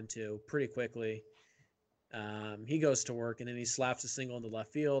 or 1-2 pretty quickly. He goes to work, and then he slaps a single in the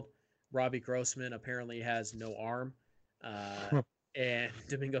left field. Robbie Grossman apparently has no arm, and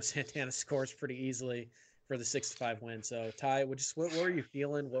Domingo Santana scores pretty easily for the 6-5 win. So, Ty, what were you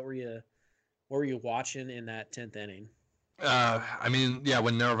feeling? What were you watching in that 10th inning? I mean, yeah,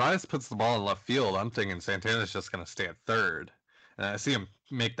 when Narvaez puts the ball in left field, I'm thinking Santana's just going to stay at third. And I see him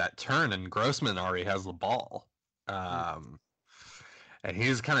make that turn, and Grossman already has the ball. And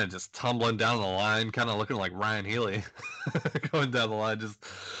he's kind of just tumbling down the line, kind of looking like Ryan Healy going down the line. Just,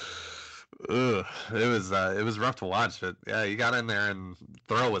 it was rough to watch. But yeah, he got in there, and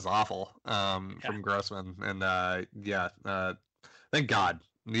throw was awful from Grossman. And thank God.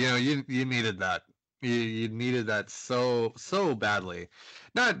 You know, you needed that. You needed that so badly.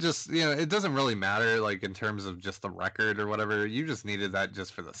 Not just, you know, it doesn't really matter like in terms of just the record or whatever. You just needed that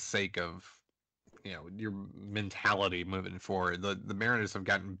just for the sake of, you know, your mentality moving forward. The Mariners have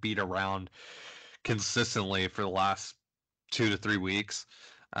gotten beat around consistently for the last 2 to 3 weeks.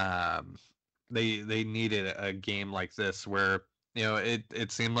 They needed a game like this where, you know,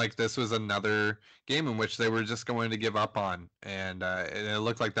 it seemed like this was another game in which they were just going to give up on, and it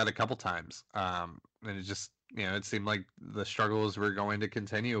looked like that a couple times. And it just, you know, it seemed like the struggles were going to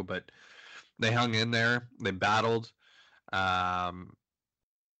continue, but they hung in there. They battled to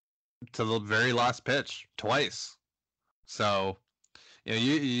the very last pitch twice. So, you know,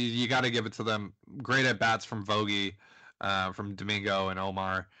 you got to give it to them. Great at bats from Vogie, from Domingo and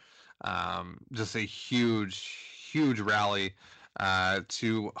Omar. Just a huge rally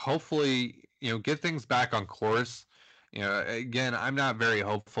to hopefully, you know, get things back on course. You know, again, I'm not very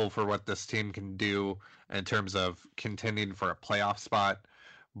hopeful for what this team can do in terms of contending for a playoff spot,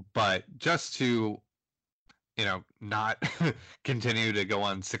 but just to, you know, not continue to go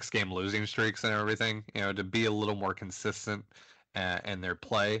on 6-game losing streaks and everything, you know, to be a little more consistent in their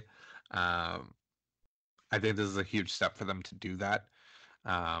play. I think this is a huge step for them to do that.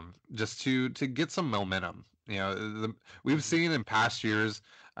 Just to get some momentum. You know, we've seen in past years,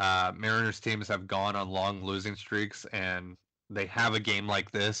 Mariners teams have gone on long losing streaks, and they have a game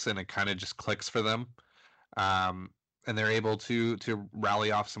like this, and it kind of just clicks for them, and they're able to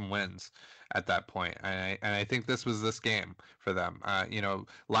rally off some wins at that point. And I think this was this game for them. You know,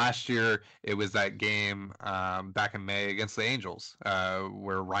 last year it was that game back in May against the Angels,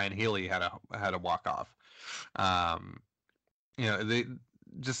 where Ryan Healy had a walk off. You know,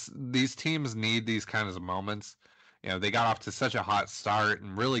 these teams need these kinds of moments. You know, they got off to such a hot start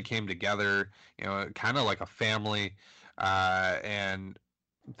and really came together, you know, kind of like a family. And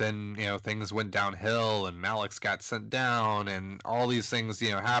then, you know, things went downhill, and Malix got sent down, and all these things,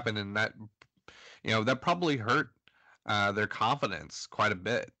 you know, happened, and that, you know, that probably hurt their confidence quite a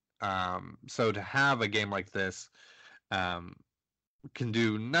bit. So to have a game like this can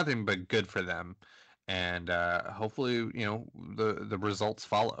do nothing but good for them. And hopefully, you know, the results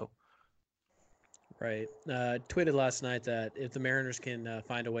follow. Right. Tweeted last night that if the Mariners can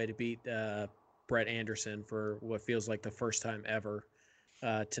find a way to beat Brett Anderson for what feels like the first time ever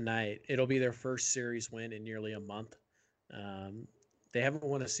tonight, it'll be their first series win in nearly a month. They haven't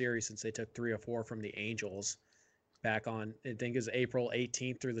won a series since they took 3 or 4 from the Angels back on, I think it was April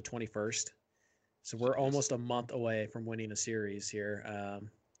 18th through the 21st. So we're almost a month away from winning a series here.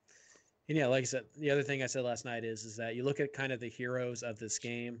 And yeah, like I said, the other thing I said last night is that you look at kind of the heroes of this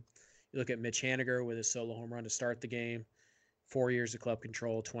game. You look at Mitch Haniger with his solo home run to start the game, 4 years of club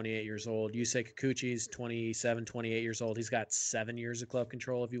control, 28 years old. Yusei Kikuchi's 27, 28 years old. He's got 7 years of club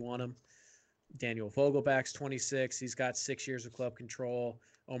control if you want him. Daniel Vogelback's 26. He's got 6 years of club control.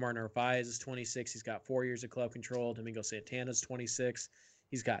 Omar Narvaez is 26. He's got 4 years of club control. Domingo Santana's 26.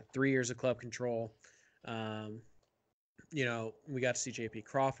 He's got 3 years of club control. We got to see J.P.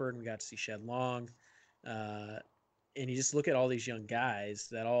 Crawford. We got to see Shed Long. And you just look at all these young guys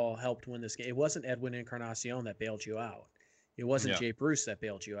that all helped win this game. It wasn't Edwin Encarnacion that bailed you out. It wasn't Jay Bruce that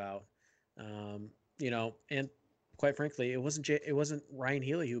bailed you out. And quite frankly, it wasn't Ryan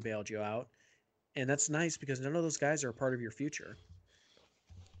Healy who bailed you out. And that's nice because none of those guys are a part of your future.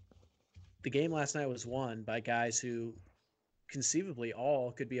 The game last night was won by guys who conceivably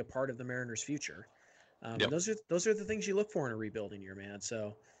all could be a part of the Mariners' future. And those are the things you look for in a rebuilding year, man.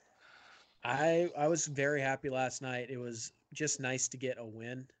 So I was very happy last night. It was just nice to get a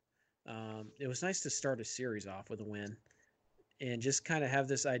win. It was nice to start a series off with a win and just kind of have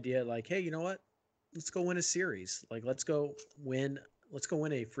this idea like, hey, you know what? Let's go win a series. Like, let's go win a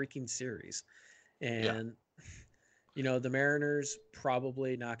freaking series. And, the Mariners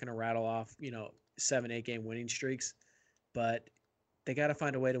probably not going to rattle off, 7-8 game winning streaks, but they got to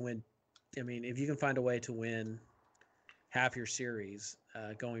find a way to win. I mean, if you can find a way to win half your series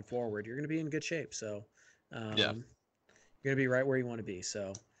going forward, you're going to be in good shape. So you're going to be right where you want to be.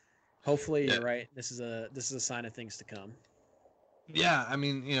 So hopefully you're right. This is a sign of things to come. Yeah, I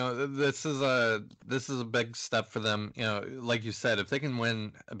mean, this is a big step for them. Like you said, if they can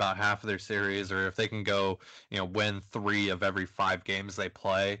win about half of their series, or if they can go, win 3 of every 5 games they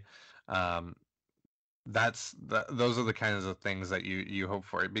play, those are the kinds of things that you hope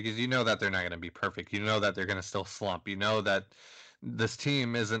for, because that they're not going to be perfect. That they're going to still slump. That this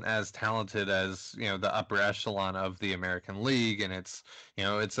team isn't as talented as the upper echelon of the American League, and it's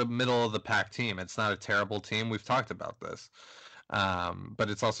a middle of the pack team. It's not a terrible team. We've talked about this. But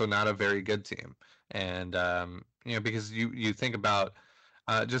it's also not a very good team. And, because you think about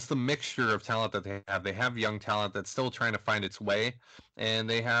just the mixture of talent that they have. They have young talent that's still trying to find its way, and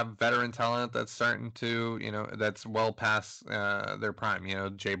they have veteran talent that's starting to, that's well past their prime,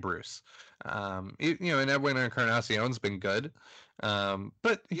 Jay Bruce. And Edwin Encarnacion's been good,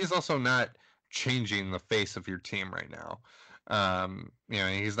 but he's also not changing the face of your team right now.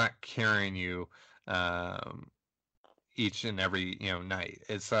 He's not carrying you each and every night.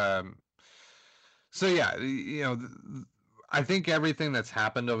 It's so yeah, I think everything that's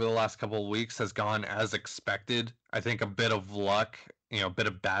happened over the last couple of weeks has gone as expected. I think a bit of luck, a bit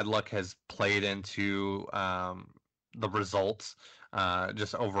of bad luck has played into the results,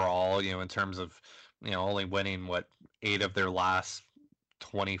 just overall, in terms of only winning 8 of their last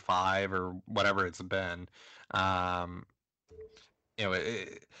 25 or whatever it's been.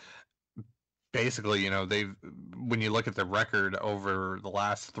 Basically, when you look at the record over the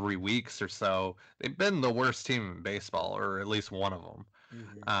last 3 weeks or so, they've been the worst team in baseball, or at least one of them.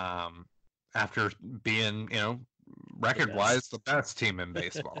 Mm-hmm. After being, record-wise, the best team in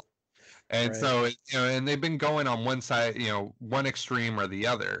baseball. And so, and they've been going on one side, one extreme or the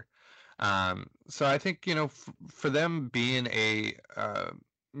other. So I think, for them being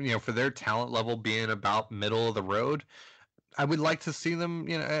for their talent level being about middle of the road, I would like to see them,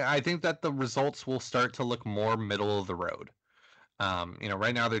 I think that the results will start to look more middle of the road.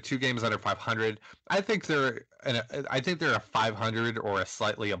 Right now they're 2 games under 500. I think they're a 500 or a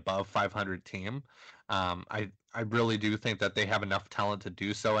slightly above 500 team. I really do think that they have enough talent to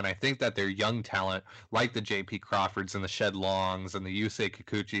do so, and I think that their young talent, like the J.P. Crawfords and the Shed Longs and the Yusei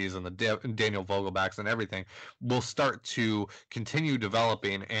Kikuchis and the Daniel Vogelbacks and everything, will start to continue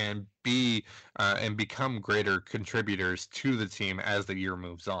developing and become greater contributors to the team as the year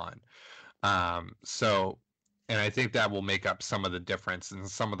moves on. And I think that will make up some of the difference and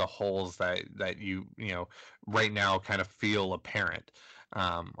some of the holes that you right now kind of feel apparent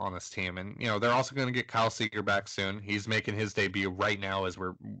on this team. And they're also going to get Kyle Seager back soon. He's making his debut right now as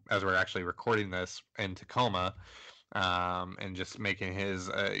we're actually recording this in Tacoma, and just making his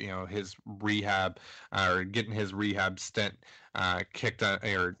his rehab or getting his rehab stint kicked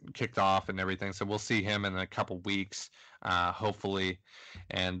off and everything. So we'll see him in a couple weeks, hopefully.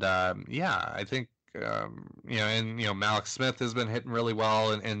 And I think. Malik Smith has been hitting really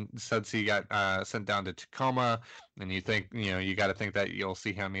well, and since he got sent down to Tacoma, and you think you got to think that you'll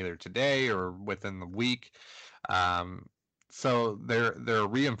see him either today or within the week. So there are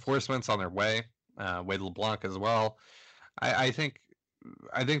reinforcements on their way. Wade LeBlanc as well. I think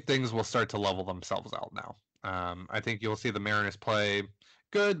things will start to level themselves out now. I think you'll see the Mariners play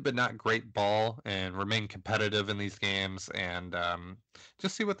good but not great ball and remain competitive in these games, and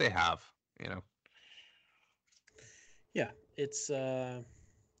just see what they have. Yeah, it's like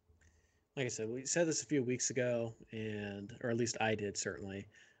I said, we said this a few weeks ago, or at least I did certainly,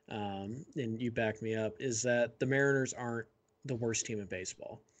 and you backed me up, is that the Mariners aren't the worst team in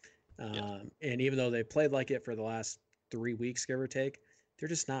baseball. Yeah. And even though they played like it for the last 3 weeks, give or take, they're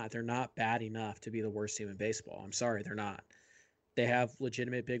just not. They're not bad enough to be the worst team in baseball. I'm sorry, they're not. They have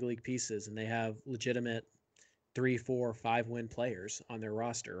legitimate big league pieces, and they have legitimate 3, 4, 5 win players on their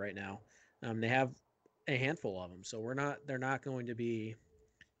roster right now. They have a handful of them, so they're not going to be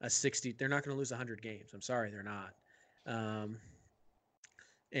a 60. They're not going to lose 100 games. I'm sorry, they're not. Um,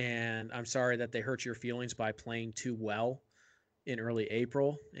 and I'm sorry that they hurt your feelings by playing too well in early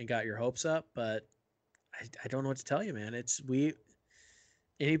April and got your hopes up, but I don't know what to tell you, man.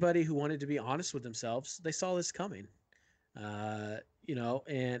 Anybody who wanted to be honest with themselves, they saw this coming.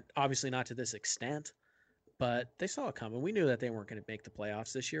 And obviously not to this extent, but they saw it coming. We knew that they weren't going to make the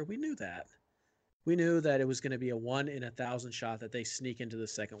playoffs this year. We knew that. We knew that it was going to be a 1 in 1,000 shot that they sneak into the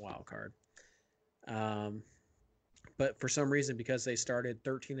second wild card. But for some reason, because they started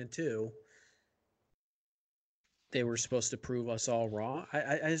 13-2, they were supposed to prove us all wrong.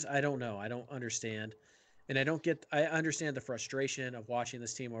 I don't know. I don't understand. And I understand the frustration of watching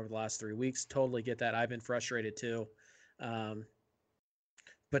this team over the last 3 weeks. Totally get that. I've been frustrated too.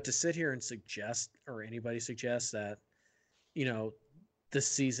 But to sit here and suggest, or anybody suggests that, this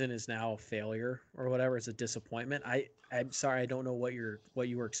season is now a failure or whatever, it's a disappointment. I'm sorry, I don't know what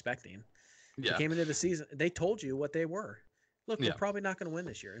you were expecting. Yeah. They came into the season, they told you what they were. Look, we're probably not going to win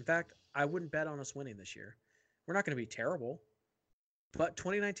this year. In fact, I wouldn't bet on us winning this year. We're not going to be terrible. But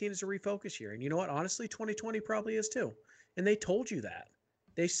 2019 is a refocus year. And you know what? Honestly, 2020 probably is too. And they told you that.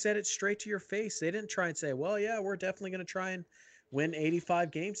 They said it straight to your face. They didn't try and say, well, yeah, we're definitely going to try and win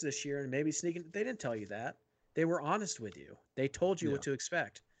 85 games this year and maybe sneak in. They didn't tell you that. They were honest with you. They told you what to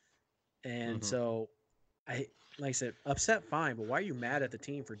expect. And so, like I said, upset, fine. But why are you mad at the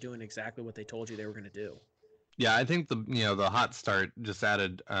team for doing exactly what they told you they were going to do? Yeah, I think the hot start just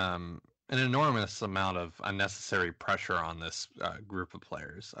added an enormous amount of unnecessary pressure on this group of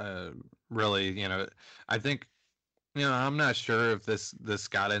players. Really, I think, I'm not sure if this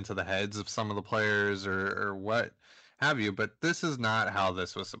got into the heads of some of the players or what have you, but this is not how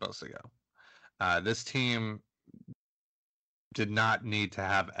this was supposed to go. This team did not need to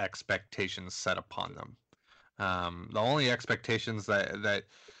have expectations set upon them. The only expectations that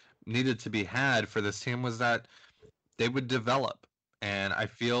needed to be had for this team was that they would develop. And I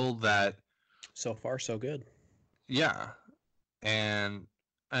feel that so far so good. Yeah. And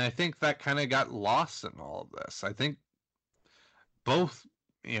I think that kind of got lost in all of this. I think both,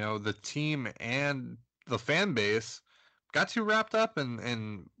 the team and the fan base got too wrapped up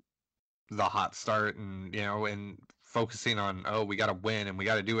in the hot start and focusing on, oh, we got to win and we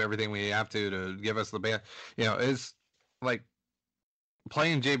got to do everything we have to give us the band. Is like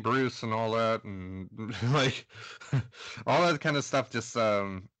playing Jay Bruce and all that, and like all that kind of stuff. Just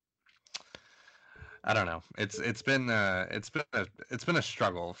I don't know. It's been a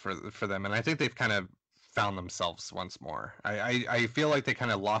struggle for them, and I think they've kind of found themselves once more. I feel like they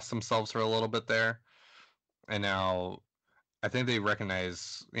kind of lost themselves for a little bit there, and now I think they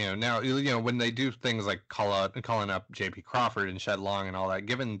recognize, now, when they do things like calling up J.P. Crawford and Shed Long and all that,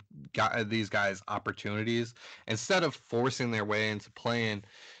 giving these guys opportunities instead of forcing their way into playing,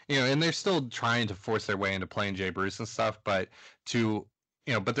 and they're still trying to force their way into playing Jay Bruce and stuff, but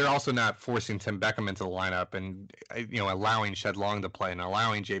but they're also not forcing Tim Beckham into the lineup and, allowing Shed Long to play and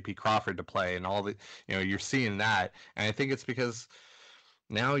allowing J.P. Crawford to play and all the, you're seeing that. And I think it's because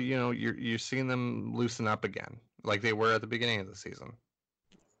now, you're seeing them loosen up again, like they were at the beginning of the season.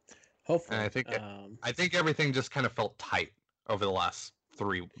 Hopefully. And I think everything just kind of felt tight over the last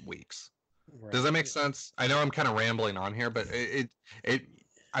 3 weeks. Right. Does that make sense? I know I'm kind of rambling on here, but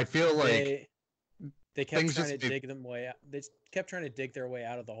I feel like they kept trying to dig them way out. They kept trying to dig their way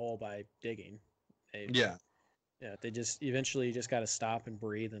out of the hole by digging. Yeah. They just eventually just got to stop and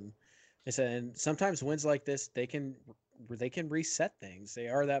breathe. And they said, and sometimes wins like this, they can reset things. They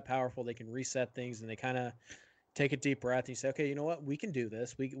are that powerful. They can reset things, and they kind of take a deep breath. And you say, okay, you know what? We can do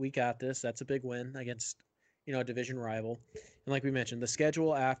this. We got this. That's a big win against, a division rival. And like we mentioned, the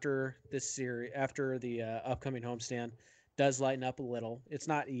schedule after this series, after the upcoming homestand, does lighten up a little. It's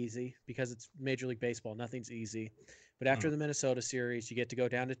not easy because it's Major League Baseball. Nothing's easy. But after the Minnesota series, you get to go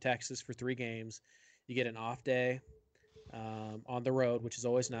down to Texas for 3 games. You get an off day on the road, which is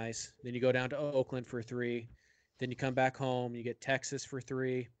always nice. Then you go down to Oakland for 3. Then you come back home. You get Texas for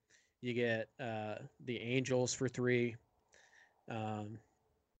 3. You get the Angels for 3. You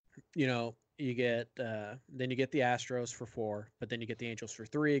get then you get the Astros for 4. But then you get the Angels for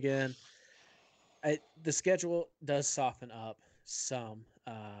 3 again. The schedule does soften up some,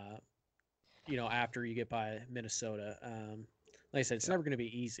 after you get by Minnesota. like I said, it's never going to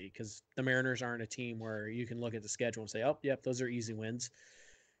be easy because the Mariners aren't a team where you can look at the schedule and say, "Oh, yep, those are easy wins."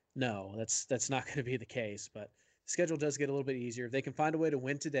 No, that's not going to be the case. But the schedule does get a little bit easier if they can find a way to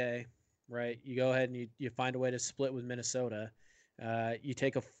win today. Right, you go ahead and you find a way to split with Minnesota. You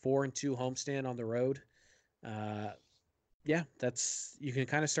take a 4-2 homestand on the road. Yeah, you can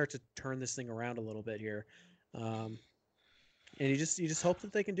kind of start to turn this thing around a little bit here. And you just hope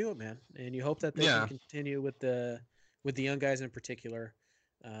that they can do it, man. And you hope that they can continue with the young guys in particular.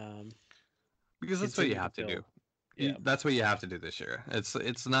 Because that's what you have to do. Yeah. That's what you have to do this year.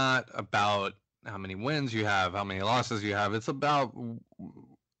 It's not about how many wins you have, how many losses you have. It's about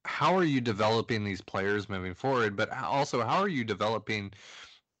how are you developing these players moving forward, but also how are you developing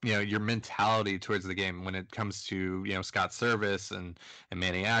your mentality towards the game when it comes to Scott Service and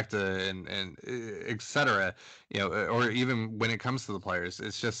Manny Acta and etc. Or even when it comes to the players.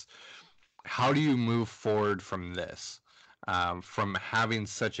 It's just, how do you move forward from this, from having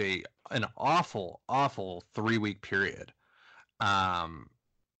such an awful 3-week period?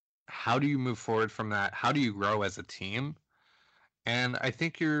 How do you move forward from that? How do you grow as a team? And I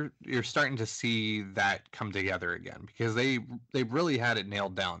think you're starting to see that come together again, because they really had it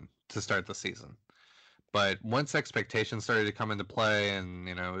nailed down to start the season. But once expectations started to come into play, and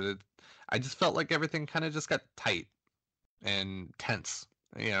I just felt like everything kind of just got tight and tense.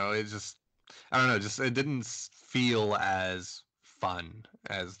 It just, I don't know, just it didn't feel as fun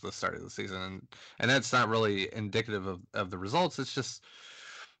as the start of the season, and that's not really indicative of the results. It's just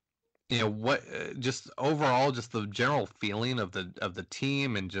what just overall, just the general feeling of the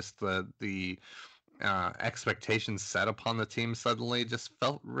team, and just the expectations set upon the team suddenly just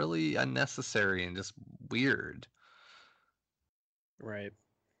felt really unnecessary and just weird. Right.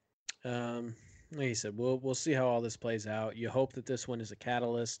 Like you said, we'll see how all this plays out. You hope that this one is a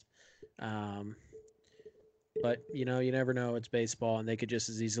catalyst. But you never know. It's baseball, and they could just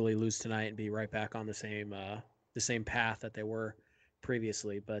as easily lose tonight and be right back on the same path that they were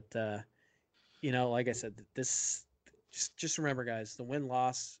previously. But like I said, this just remember, guys, the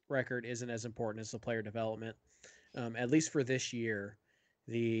win-loss record isn't as important as the player development. At least for this year,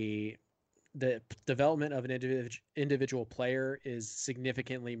 the development of an individual player is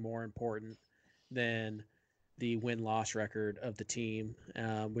significantly more important than the win-loss record of the team,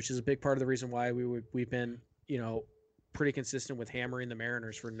 which is a big part of the reason why we've been pretty consistent with hammering the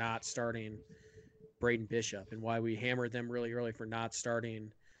Mariners for not starting Braden Bishop, and why we hammered them really early for not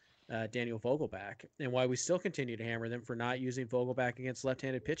starting Daniel Vogelback, and why we still continue to hammer them for not using Vogelback against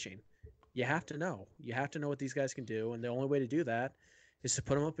left-handed pitching. You have to know what these guys can do, and the only way to do that is to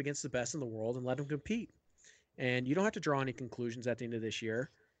put them up against the best in the world and let them compete. And you don't have to draw any conclusions at the end of this year.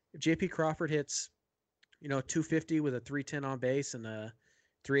 If JP Crawford hits 250 with a 310 on base and a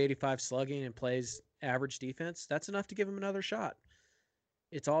 385 slugging and plays average defense, that's enough to give him another shot.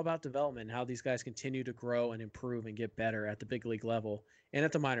 It's all about development and how these guys continue to grow and improve and get better at the big league level and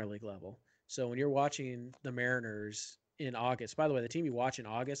at the minor league level. So when you're watching the Mariners in August, by the way, the team you watch in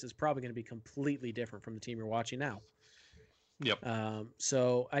August is probably going to be completely different from the team you're watching now. Yep.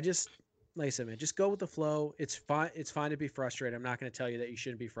 So I just, like I said, man, just go with the flow. It's fine. It's fine to be frustrated. I'm not going to tell you that you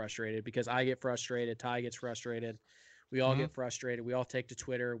shouldn't be frustrated, because I get frustrated. Ty gets frustrated. We all get frustrated. We all take to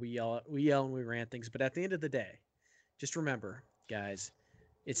Twitter. We yell and we rant things. But at the end of the day, just remember, guys,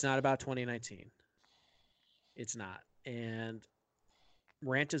 it's not about 2019. It's not. And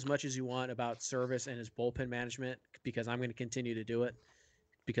rant as much as you want about Service and his bullpen management, because I'm going to continue to do it,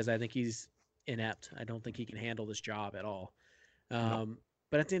 because I think he's inept. I don't think he can handle this job at all.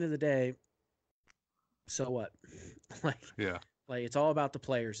 But at the end of the day, so what? Like it's all about the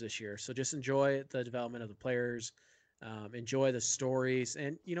players this year. So just enjoy the development of the players. Enjoy the stories,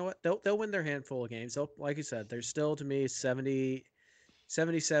 and you know what? They'll win their handful of games. Like you said, there's still, to me,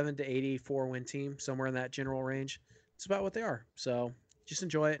 77 to 84 win team, somewhere in that general range. It's about what they are. So just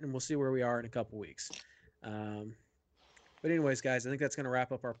enjoy it, and we'll see where we are in a couple weeks. But anyways, guys, I think that's going to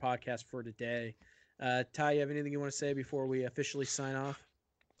wrap up our podcast for today. Ty, you have anything you want to say before we officially sign off?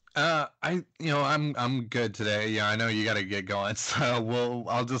 I'm good today. Yeah, I know you got to get going, so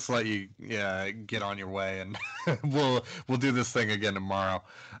I'll just let you get on your way, and we'll do this thing again tomorrow.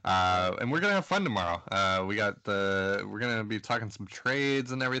 And we're gonna have fun tomorrow. We're gonna be talking some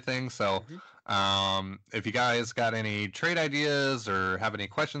trades and everything. So, if you guys got any trade ideas or have any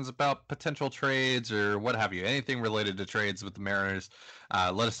questions about potential trades or what have you, anything related to trades with the Mariners,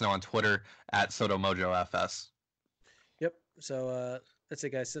 let us know on Twitter at SotoMojoFS. Yep. So that's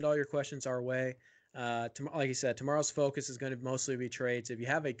it, guys. Send all your questions our way. Like you said, tomorrow's focus is going to mostly be trades. If you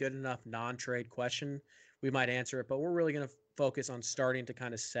have a good enough non-trade question, we might answer it, but we're really going to focus on starting to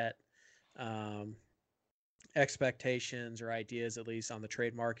kind of set expectations or ideas, at least on the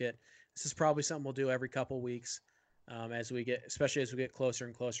trade market. This is probably something we'll do every couple weeks especially as we get closer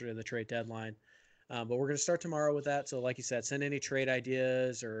and closer to the trade deadline. But we're going to start tomorrow with that. So like you said, send any trade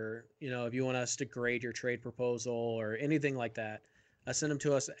ideas or, if you want us to grade your trade proposal or anything like that, send them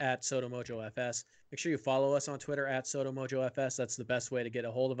to us at SotoMojoFS. Make sure you follow us on Twitter at SotoMojoFS. That's the best way to get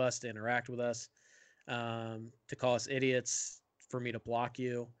a hold of us, to interact with us, to call us idiots, for me to block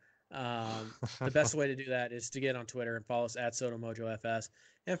you. The best way to do that is to get on Twitter and follow us at SotoMojoFS.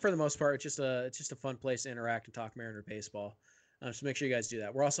 And for the most part, it's just a fun place to interact and talk Mariner baseball. So make sure you guys do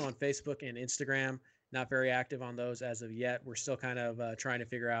that. We're also on Facebook and Instagram. Not very active on those as of yet. We're still kind of trying to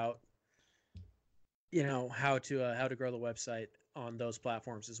figure out, how to grow the website on those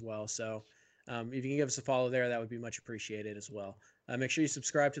platforms as well. So if you can give us a follow there, that would be much appreciated as well. Make sure you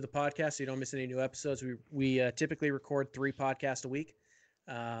subscribe to the podcast so you don't miss any new episodes. We typically record 3 podcasts a week.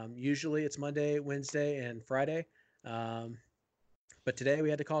 Usually it's Monday, Wednesday, and Friday. But today we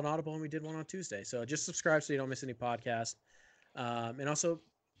had to call an audible and we did one on Tuesday. So just subscribe so you don't miss any podcasts. And also,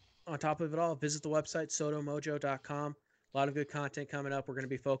 on top of it all, visit the website, sotomojo.com. A lot of good content coming up. We're going to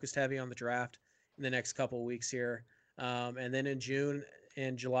be focused heavy on the draft in the next couple of weeks here. And then in June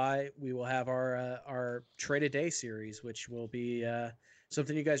and July, we will have our Trade a Day series, which will be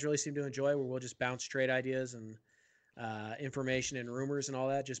something you guys really seem to enjoy, where we'll just bounce trade ideas and information and rumors and all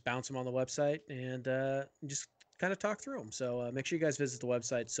that, just bounce them on the website and just kind of talk through them. So make sure you guys visit the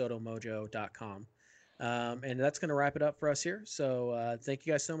website, sotomojo.com. And that's going to wrap it up for us here. So thank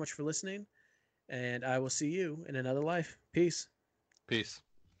you guys so much for listening, and I will see you in another life. Peace. Peace.